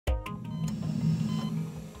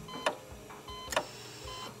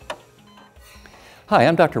Hi,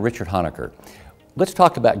 I'm Dr. Richard Honaker. Let's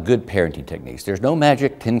talk about good parenting techniques. There's no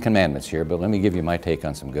magic 10 commandments here, but let me give you my take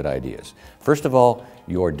on some good ideas. First of all,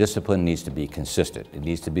 your discipline needs to be consistent. It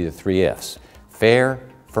needs to be the 3 F's: fair,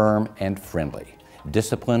 firm, and friendly.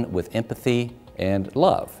 Discipline with empathy and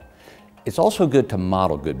love. It's also good to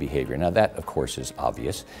model good behavior. Now that, of course, is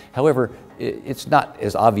obvious. However, it's not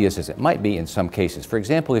as obvious as it might be in some cases. For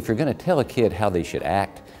example, if you're going to tell a kid how they should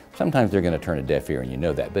act, sometimes they're going to turn a deaf ear, and you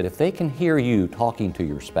know that. But if they can hear you talking to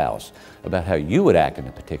your spouse about how you would act in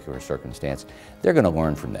a particular circumstance, they're going to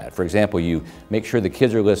learn from that. For example, you make sure the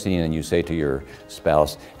kids are listening and you say to your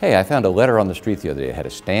spouse, "Hey, I found a letter on the street the other day. It had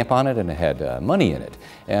a stamp on it and it had money in it.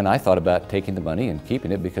 And I thought about taking the money and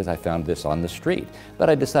keeping it because I found this on the street. But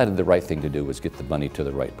I decided the right thing to do was get the money to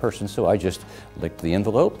the right person, so I just licked the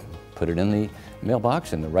envelope, put it in the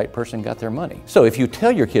mailbox, and the right person got their money." So if you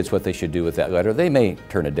tell your kids what they should do with that letter, they may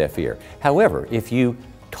turn a deaf ear. However, if you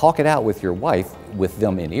talk it out with your wife, with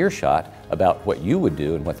them in earshot, about what you would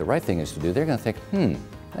do and what the right thing is to do, they're going to think,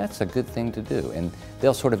 that's a good thing to do. And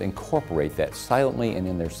they'll sort of incorporate that silently, and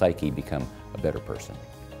in their psyche become a better person.